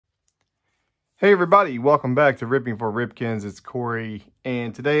Hey everybody, welcome back to Ripping for Ripkins. It's Corey,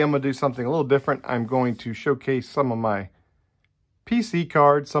 and today I'm going to do something a little different. I'm going to showcase some of my PC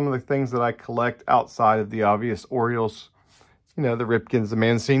cards, some of the things that I collect outside of the obvious Orioles. You know, the Ripkins, the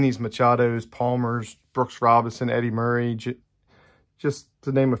Mancinis, Machados, Palmers, Brooks Robinson, Eddie Murray, just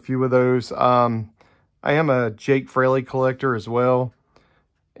to name a few of those. I am a Jake Fraley collector as well,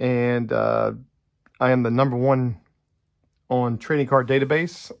 and I am the #1 on Trading Card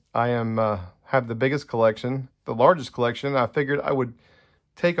Database. I am have the biggest collection, the largest collection. I figured I would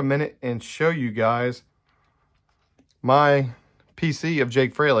take a minute and show you guys my PC of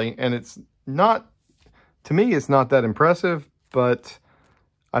Jake Fraley. And it's not, to me, it's not that impressive, but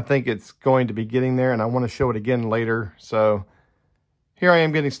I think it's going to be getting there, and I want to show it again later. So here I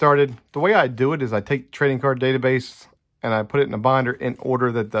am getting started. The way I do it is I take Trading Card Database and I put it in a binder in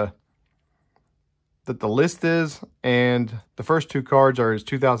order that the list is, and the first two cards are his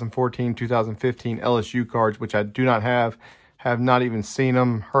 2014, 2015 LSU cards, which I do not have not even seen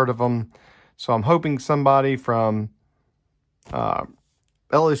them, heard of them. So I'm hoping somebody from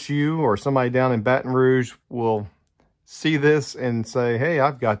LSU or somebody down in Baton Rouge will see this and say, hey,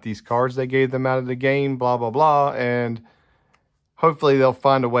 I've got these cards. They gave them out of the game, blah, blah, blah. And hopefully they'll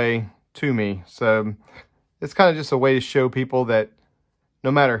find a way to me. So it's kind of just a way to show people that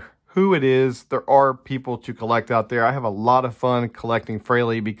no matter who it is, there are people to collect out there. I have a lot of fun collecting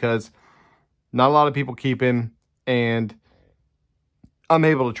Fraley because not a lot of people keep him, and I'm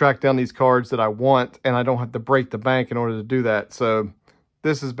able to track down these cards that I want, and I don't have to break the bank in order to do that. So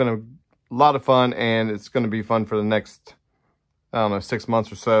this has been a lot of fun, and it's going to be fun for the next, I don't know, 6 months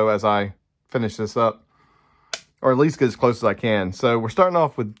or so as I finish this up, or at least get as close as I can. So we're starting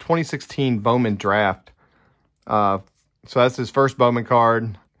off with 2016 Bowman Draft. So that's his first Bowman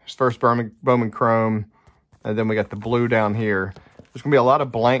card. His first Bowman Chrome, and then we got the blue down here. There's going to be a lot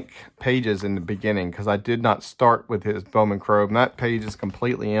of blank pages in the beginning because I did not start with his Bowman Chrome. That page is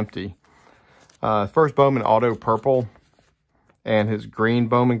completely empty. First Bowman Auto Purple and his green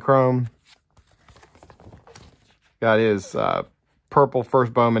Bowman Chrome. Got his purple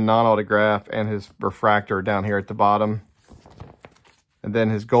first Bowman non-autograph and his refractor down here at the bottom. And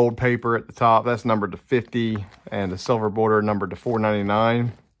then his gold paper at the top, that's numbered to 50, and the silver border numbered to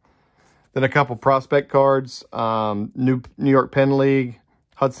 499. Then a couple prospect cards, New York Penn League,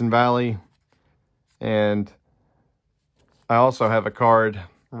 Hudson Valley, and I also have a card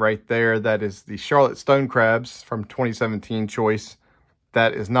right there that is the Charlotte Stone Crabs from 2017 choice.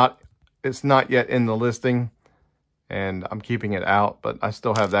 That is not, it's not yet in the listing, and I'm keeping it out, but I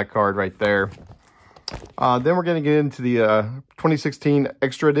still have that card right there. Then we're going to get into the 2016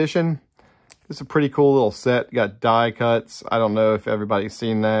 Extra Edition. This is a pretty cool little set. You got die cuts. I don't know if everybody's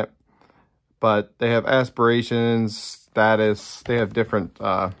seen that, but they have aspirations, status. They have different,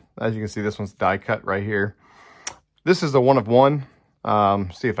 as you can see, this one's die cut right here. This is the 1 of 1.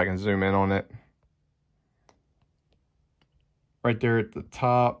 See if I can zoom in on it. Right there at the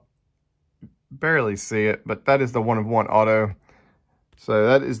top. Barely see it, but that is the 1 of 1 auto. So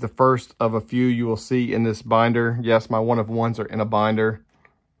that is the first of a few you will see in this binder. Yes, my 1 of 1s are in a binder.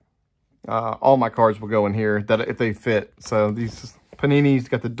 All my cards will go in here that if they fit. So these Panini's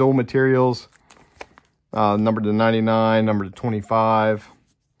got the dual materials, numbered to 99, numbered to 25.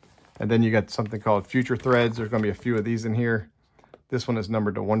 And then you got something called Future Threads. There's going to be a few of these in here. This one is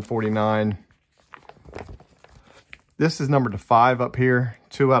numbered to 149. This is numbered to 5 up here,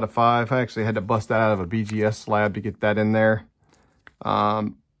 2 out of 5. I actually had to bust that out of a BGS slab to get that in there.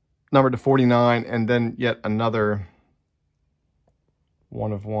 Numbered to 49, and then yet another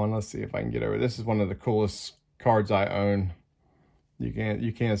 1 of 1. Let's see if I can get over. This is one of the coolest cards I own.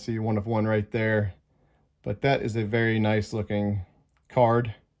 You can't see 1 of 1 right there, but that is a very nice looking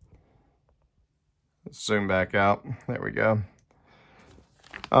card. Let's zoom back out. There we go.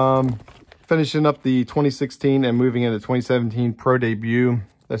 Finishing up the 2016 and moving into 2017 Pro Debut.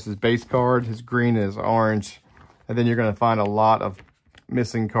 This is base card. His green is orange, and then you're going to find a lot of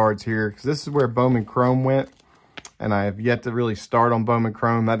missing cards here because this is where Bowman Chrome went, and I have yet to really start on Bowman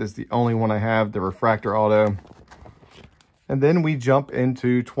Chrome. That is the only one I have, the refractor auto. And then we jump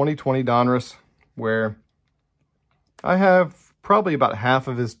into 2020 Donruss, where I have probably about half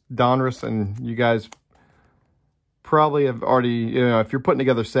of his Donruss, and you guys probably have already, you know, if you're putting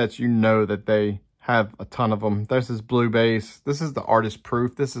together sets, you know that they have a ton of them. There's his blue base. This is the artist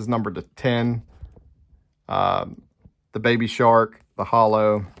proof. This is numbered to 10. The baby shark, the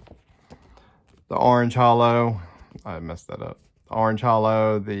hollow, the orange hollow. I messed that up. The orange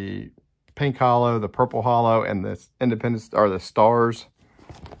hollow, the pink hollow, the purple hollow, and the independence, or the stars.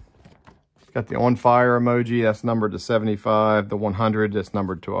 Got the on fire emoji, that's numbered to 75. The 100, that's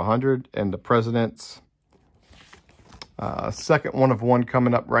numbered to 100. And the presidents. Second 1 of 1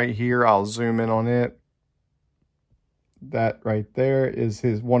 coming up right here. I'll zoom in on it. That right there is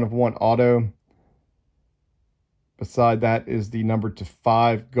his 1 of 1 auto. Beside that is the number to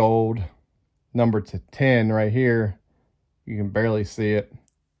 5 gold. Number to 10 right here. You can barely see it.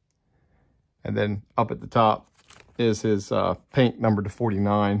 And then up at the top is his pink number to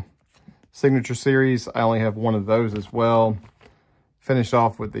 49. Signature series, I only have 1 of those as well. Finish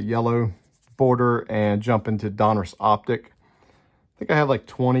off with the yellow border and jump into Donruss Optic. I think I have like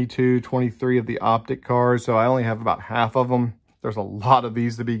 22, 23 of the Optic cards, so I only have about half of them. There's a lot of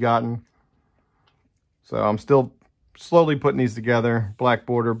these to be gotten. So I'm still slowly putting these together. Black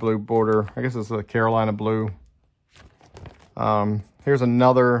border, blue border. I guess it's a Carolina blue. Here's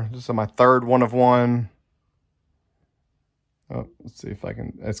another, this is my third 1 of 1. Oh, let's see if I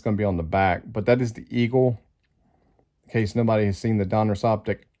can, it's going to be on the back. But that is the Eagle. In case nobody has seen the Donruss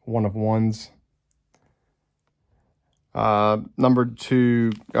Optic 1 of 1s. Numbered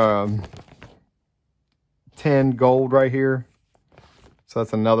to 10 gold right here. So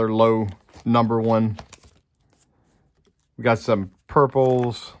that's another low number 1. We got some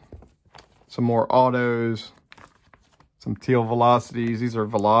purples, some more autos, some teal velocities. These are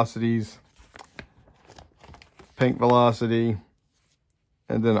velocities. Pink velocity,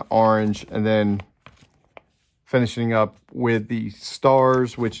 and then orange, and then finishing up with the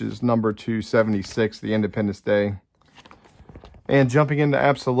stars, which is number 276, the Independence Day. And jumping into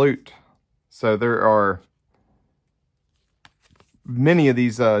Absolute. So there are many of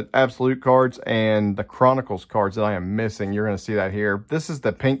these Absolute cards and the Chronicles cards that I am missing. You're going to see that here. This is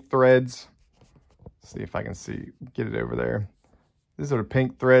the pink threads. Let's see if I can get it over there. These are the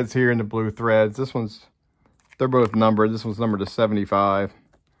pink threads here and the blue threads. They're both numbered. This one's numbered to 75.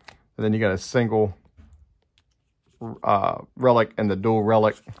 And then you got a single relic and the dual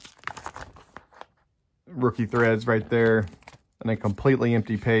relic. Rookie threads right there. And a completely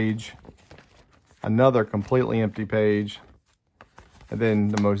empty page. Another completely empty page. And then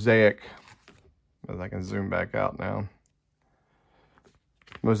the mosaic. As I can zoom back out now.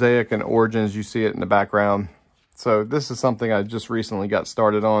 Mosaic and Origins, you see it in the background. So this is something I just recently got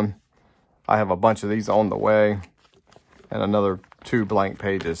started on. I have a bunch of these on the way. And another 2 blank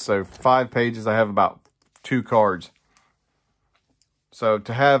pages. So 5 pages, I have about 2 cards. So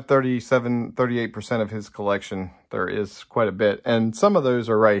to have 38% of his collection, there is quite a bit. And some of those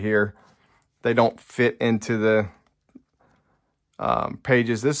are right here. They don't fit into the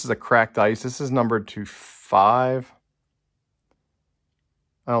pages. This is a cracked ice. This is numbered to 5.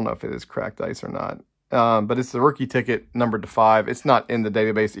 I don't know if it is cracked ice or not. But it's the rookie ticket numbered to 5. It's not in the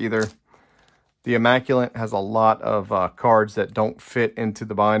database either. The Immaculate has a lot of cards that don't fit into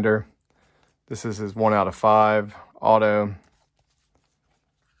the binder. This is his 1 out of 5 auto.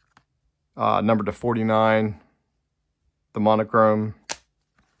 Numbered to 49. The Monochrome.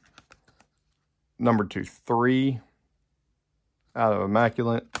 Numbered to 3 out of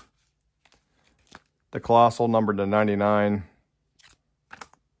Immaculate. The Colossal numbered to 99.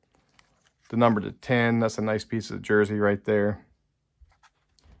 The number to 10, that's a nice piece of jersey right there.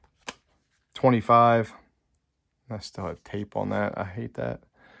 25. I still have tape on that. I hate that.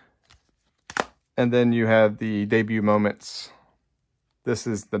 And then you have the debut moments. This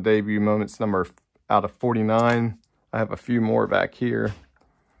is the debut moments number out of 49. I have a few more back here.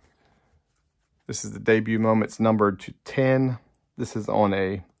 This is the debut moments numbered to 10. This is on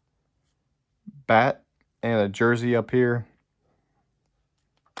a bat and a jersey up here.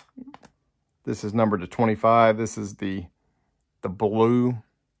 This is numbered to 25. This is the blue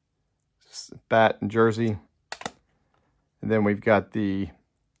bat and jersey. And then we've got the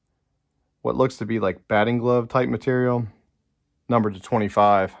what looks to be like batting glove type material, numbered to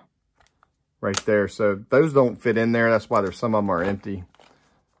 25 right there. So those don't fit in there. That's why there's some of them are empty.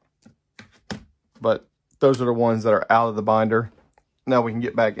 But those are the ones that are out of the binder. Now we can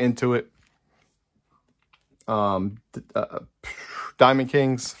get back into it. Diamond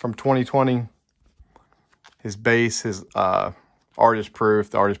Kings from 2020. His base, his artist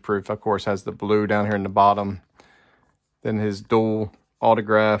proof. The artist proof, of course, has the blue down here in the bottom. Then his dual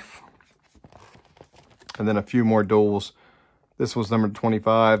autograph. And then a few more duals. This was number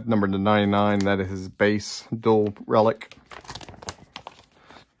 25, number 99. That is his base dual relic.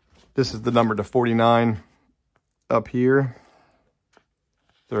 This is the number to 49 up here.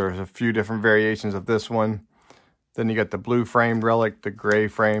 There's a few different variations of this one. Then you got the blue frame relic, the gray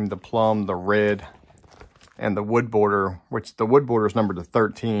frame, the plum, the red, and the wood border, which the wood border is numbered to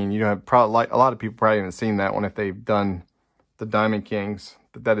 13. You know, probably a lot of people probably haven't seen that one if they've done the Diamond Kings.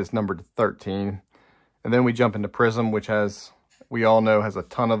 but that is numbered to 13. And then we jump into Prism, which has, we all know, has a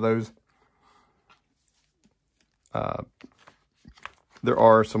ton of those. There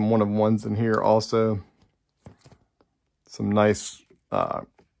are some 1-of-1s in here also. Some nice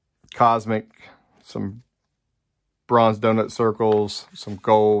cosmic, some bronze donut circles, some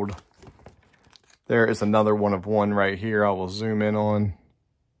gold. There is another 1-of-1 right here. I will zoom in on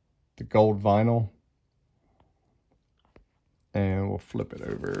the gold vinyl. And we'll flip it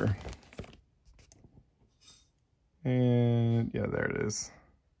over. And yeah, there it is.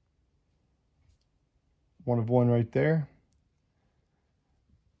 1-of-1 right there.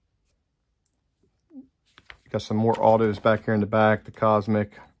 Got some more autos back here in the back, the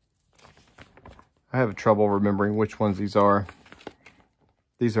cosmic. I have trouble remembering which ones these are.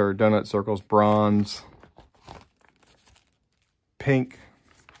 These are donut circles, bronze, pink,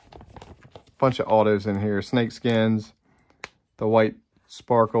 bunch of autos in here, snake skins, the white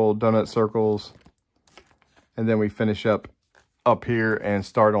sparkle donut circles, and then we finish up here and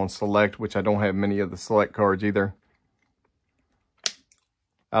start on select, which I don't have many of the select cards either.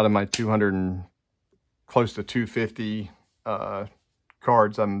 Out of my 200 and close to 250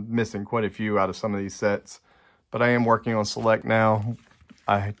 cards, I'm missing quite a few out of some of these sets, but I am working on select now.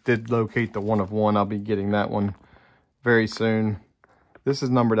 I did locate the 1-of-1. I'll be getting that one very soon. This is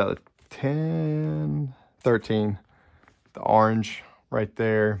numbered out of 10, 13. The orange right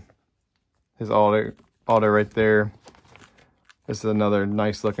there. His auto right there. This is another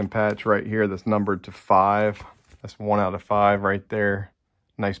nice looking patch right here that's numbered to 5. That's 1 out of 5 right there.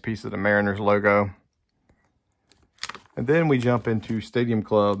 Nice piece of the Mariners logo. And then we jump into Stadium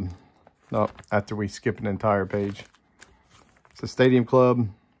Club. No, after we skip an entire page. So Stadium Club. You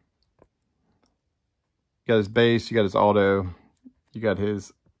got his base, you got his auto, you got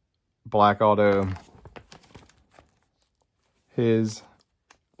his black auto. His,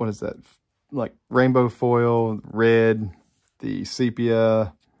 what is that? Like rainbow foil, red, the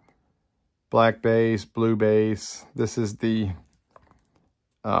sepia, black base, blue base. This is the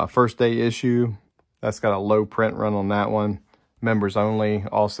first day issue. That's got a low print run on that one. Members only.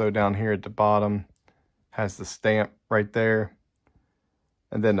 Also down here at the bottom has the stamp right there.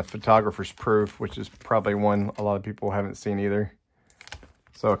 And then the photographer's proof, which is probably one a lot of people haven't seen either.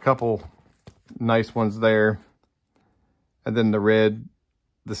 So a couple nice ones there. And then the red,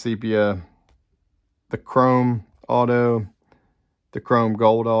 the sepia, the chrome auto, the chrome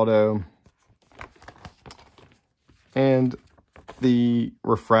gold auto, and the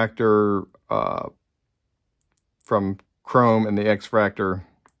refractor from chrome and the X-Fractor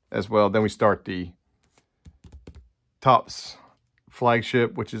as well. Then we start the Topps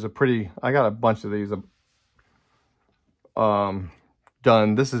flagship, which is a pretty, I got a bunch of these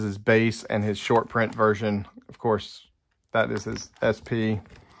done. This is his base and his short print version. Of course, that is his SP.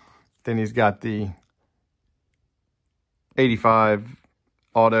 Then he's got the 85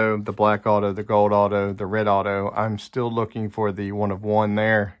 auto, the black auto, the gold auto, the red auto. I'm still looking for the 1-of-1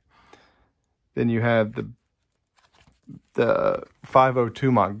 there. Then you have the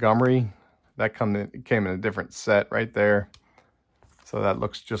 502 Montgomery. That came in a different set right there. So that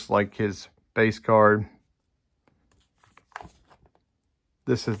looks just like his base card.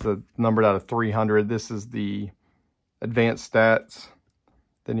 This is the numbered out of 300. This is the advanced stats.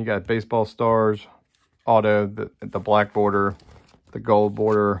 Then you got baseball stars, auto, the black border, the gold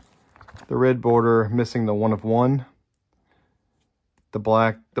border, the red border, missing the 1-of-1, the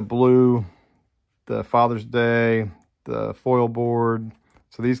black, the blue, the Father's Day, the foil board.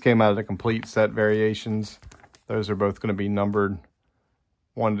 So these came out of the complete set variations. Those are both going to be numbered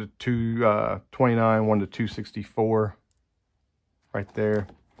 1 to 229, 1 to 264 right there.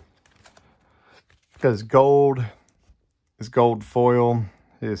 Because gold is gold foil.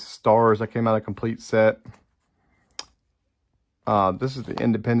 His stars that came out of complete set. This is the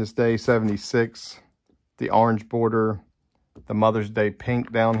Independence Day 76, the orange border, the Mother's Day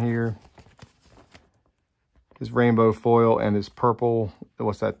pink down here, his rainbow foil, and his purple,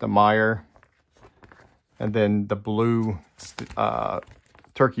 what's that, the Meyer, and then the blue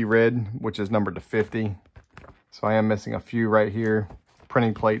turkey red, which is numbered to 50. So I am missing a few right here,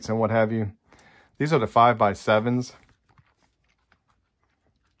 printing plates and what have you. These are the 5x7s.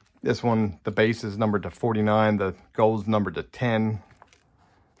 This one, the base is numbered to 49. The gold's numbered to 10.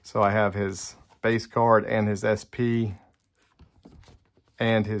 So I have his base card and his SP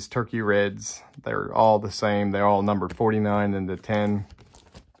and his turkey reds. They're all the same. They're all numbered 49 and the 10.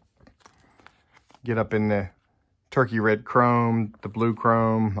 Get up in the turkey red chrome, the blue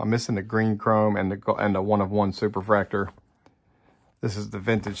chrome. I'm missing the green chrome and the 1-of-1 superfractor. This is the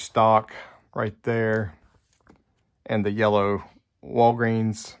vintage stock right there. And the yellow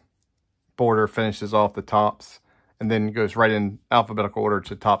Walgreens border finishes off the Topps, and then goes right in alphabetical order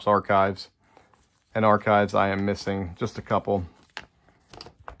to Topps Archives. And Archives, I am missing just a couple.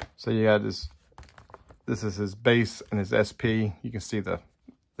 So you had this is his base and his SP. You can see the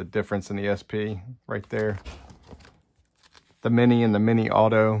difference in the SP right there. The Mini and the Mini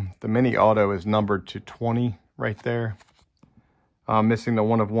Auto. The Mini Auto is numbered to 20 right there. I'm missing the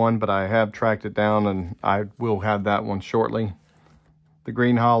 1 of 1, but I have tracked it down, and I will have that one shortly. The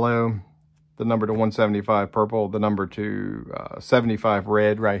Green Hollow, the number to 175 purple, the number to 75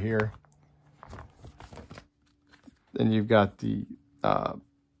 red right here. Then you've got the,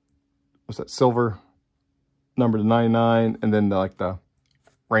 what's that, silver, number to 99, and then like the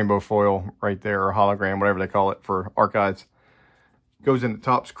rainbow foil right there, or hologram, whatever they call it for Archives. Goes into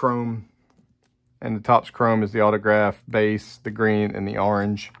Topps Chrome, and the Topps Chrome is the autograph base, the green, and the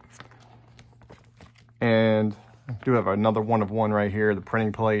orange. And I do have another 1 of 1 right here, the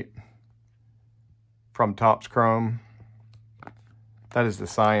printing plate from Topps Chrome. That is the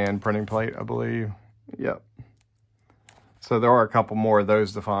cyan printing plate, I believe. Yep. So there are a couple more of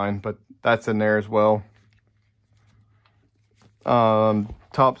those to find, but that's in there as well.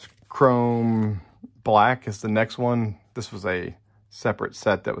 Topps Chrome Black is the next one. This was a separate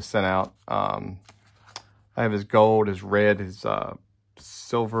set that was sent out. I have his gold, his red, his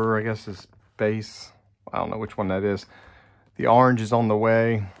silver, I guess his base. I don't know which one that is. The orange is on the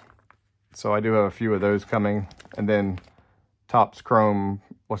way. So I do have a few of those coming. And then Topps Chrome,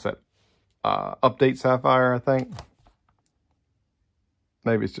 what's that? Update Sapphire, I think.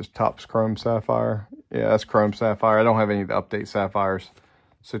 Maybe it's just Topps Chrome Sapphire. Yeah, that's Chrome Sapphire. I don't have any of the Update Sapphires.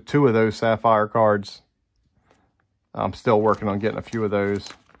 So 2 of those Sapphire cards. I'm still working on getting a few of those.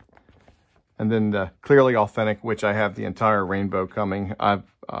 And then the Clearly Authentic, which I have the entire rainbow coming. I've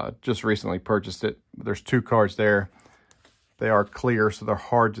just recently purchased it. There's 2 cards there. They are clear, so they're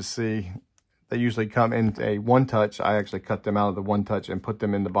hard to see. They usually come in a 1-touch. I actually cut them out of the 1-touch and put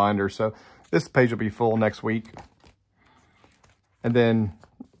them in the binder. So this page will be full next week. And then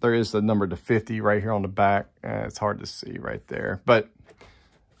there is the number to 50 right here on the back. It's hard to see right there. But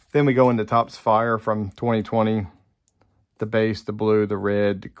then we go into Topps Fire from 2020. The base, the blue, the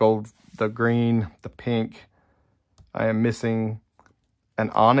red, the gold, the green, the pink. I am missing an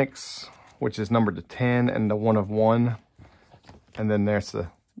Onyx, which is numbered to 10, and the 1 of 1. And then there's the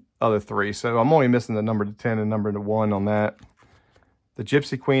other 3. So I'm only missing the number to 10 and number to 1 on that. The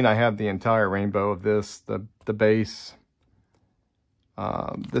Gypsy Queen, I have the entire rainbow of this, the base.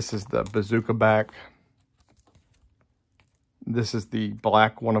 This is the Bazooka back. This is the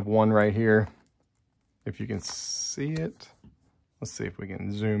black 1 of 1 right here. If you can see it. Let's see if we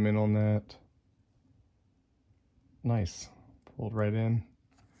can zoom in on that. Nice. Pulled right in.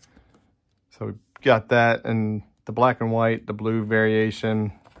 So we got that, and the black and white, the blue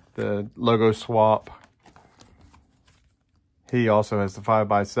variation, the logo swap. He also has the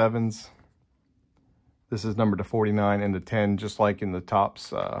 5x7s. This is numbered to 49 and the 10, just like in the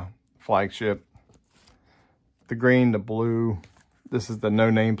Topps flagship. The green, the blue. This is the no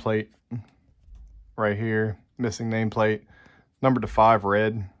nameplate right here. Missing nameplate. Numbered to 5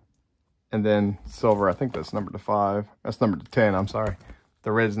 red. And then silver, I think that's numbered to 5. That's numbered to 10, I'm sorry.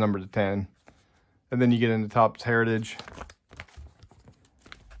 The red's numbered to 10. And then you get into Topps Heritage.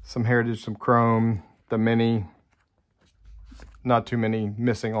 Some Heritage, some Chrome. The Mini. Not too many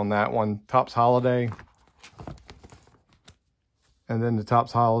missing on that one. Topps Holiday. And then the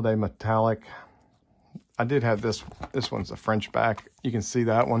Topps Holiday Metallic. I did have this. This one's a French back. You can see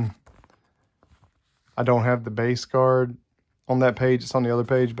that one. I don't have the base card on that page. It's on the other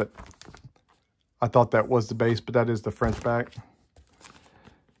page, but I thought that was the base, but that is the French back.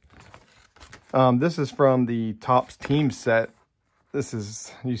 This is from the Topps team set. This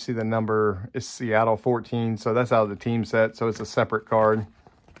is, you see the number is Seattle 14, so that's out of the team set, so it's a separate card.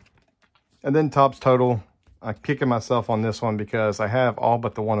 And then Topps Total. I'm kicking myself on this one because I have all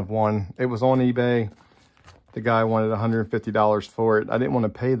but the 1 of 1. It was on eBay. The guy wanted $150 for it. I didn't want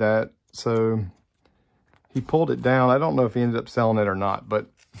to pay that, so he pulled it down. I don't know if he ended up selling it or not, but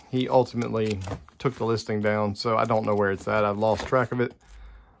he ultimately took the listing down, so I don't know where it's at. I've lost track of it.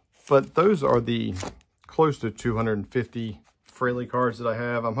 But those are the close to 250 Fraley cards that I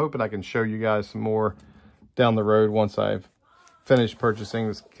have. I'm hoping I can show you guys some more down the road once I've finished purchasing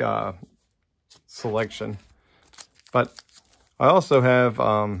this selection. But I also have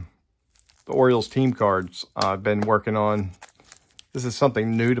the Orioles team cards I've been working on. This is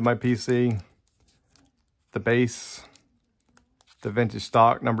something new to my PC. The base, the vintage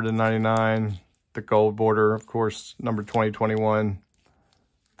stock, numbered to 99. The gold border, of course, numbered 2021.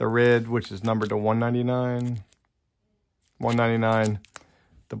 The red, which is numbered to 199. $199.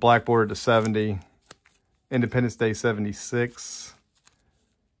 The black border to 70. Independence Day 76.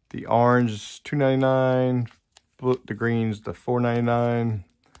 The orange $2.99. The greens the $4.99.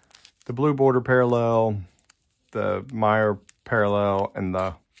 The blue border parallel. The Meyer parallel and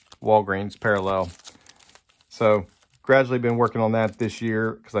the Walgreens parallel. So gradually been working on that this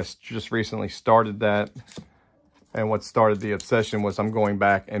year because I just recently started that. And what started the obsession was I'm going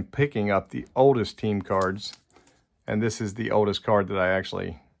back and picking up the oldest team cards. And this is the oldest card that I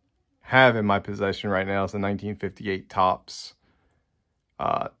actually have in my possession right now. It's a 1958 Topps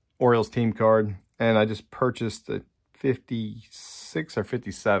Orioles team card. And I just purchased a 56 or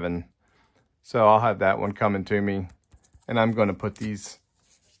 57. So I'll have that one coming to me. And I'm going to put these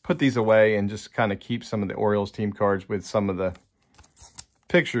away and just kind of keep some of the Orioles team cards with some of the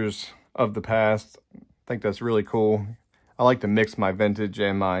pictures of the past. I think that's really cool. I like to mix my vintage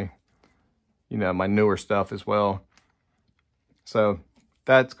and my, my newer stuff as well. So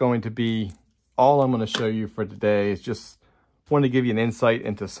that's going to be all I'm going to show you for today. It's just wanted to give you an insight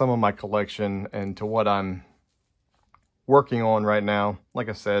into some of my collection and to what I'm working on right now. Like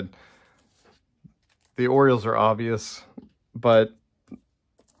I said, the Orioles are obvious, but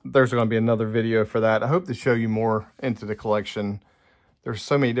there's going to be another video for that. I hope to show you more into the collection. There's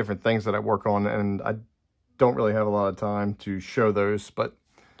so many different things that I work on, and I don't really have a lot of time to show those. But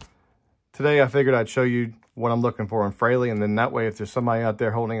today I figured I'd show you what I'm looking for in Fraley, and then that way if there's somebody out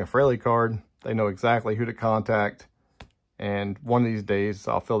there holding a Fraley card, they know exactly who to contact. And one of these days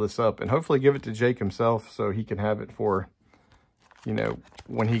I'll fill this up and hopefully give it to Jake himself so he can have it for,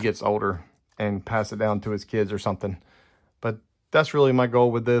 when he gets older and pass it down to his kids or something. But that's really my goal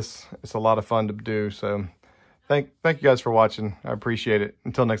with this. It's a lot of fun to do. So thank you guys for watching. I appreciate it.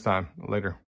 Until next time, later.